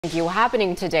Thank you.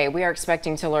 Happening today, we are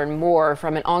expecting to learn more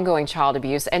from an ongoing child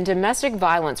abuse and domestic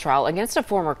violence trial against a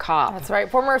former cop. That's right.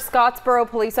 Former Scottsboro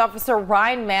Police officer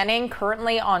Ryan Manning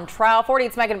currently on trial.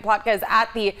 48's Megan Plotka is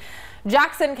at the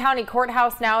Jackson County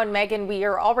Courthouse now. And Megan, we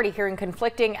are already hearing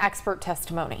conflicting expert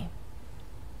testimony.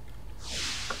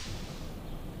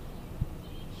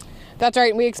 That's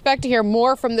right. We expect to hear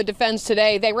more from the defense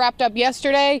today. They wrapped up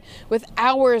yesterday with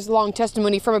hours-long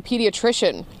testimony from a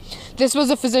pediatrician. This was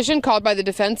a physician called by the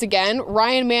defense again.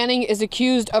 Ryan Manning is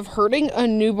accused of hurting a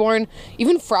newborn,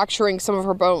 even fracturing some of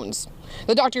her bones.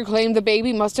 The doctor claimed the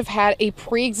baby must have had a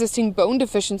pre-existing bone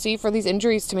deficiency for these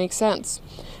injuries to make sense.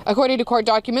 According to court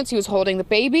documents, he was holding the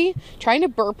baby, trying to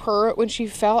burp her when she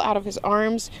fell out of his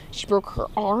arms. She broke her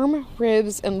arm,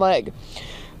 ribs, and leg.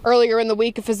 Earlier in the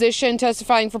week, a physician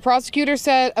testifying for prosecutors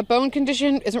said a bone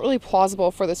condition isn't really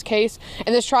plausible for this case,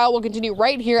 and this trial will continue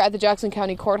right here at the Jackson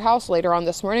County Courthouse later on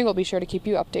this morning. We'll be sure to keep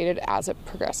you updated as it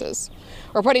progresses.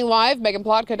 Reporting live, Megan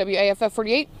Plotka, WAFF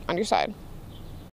 48, on your side.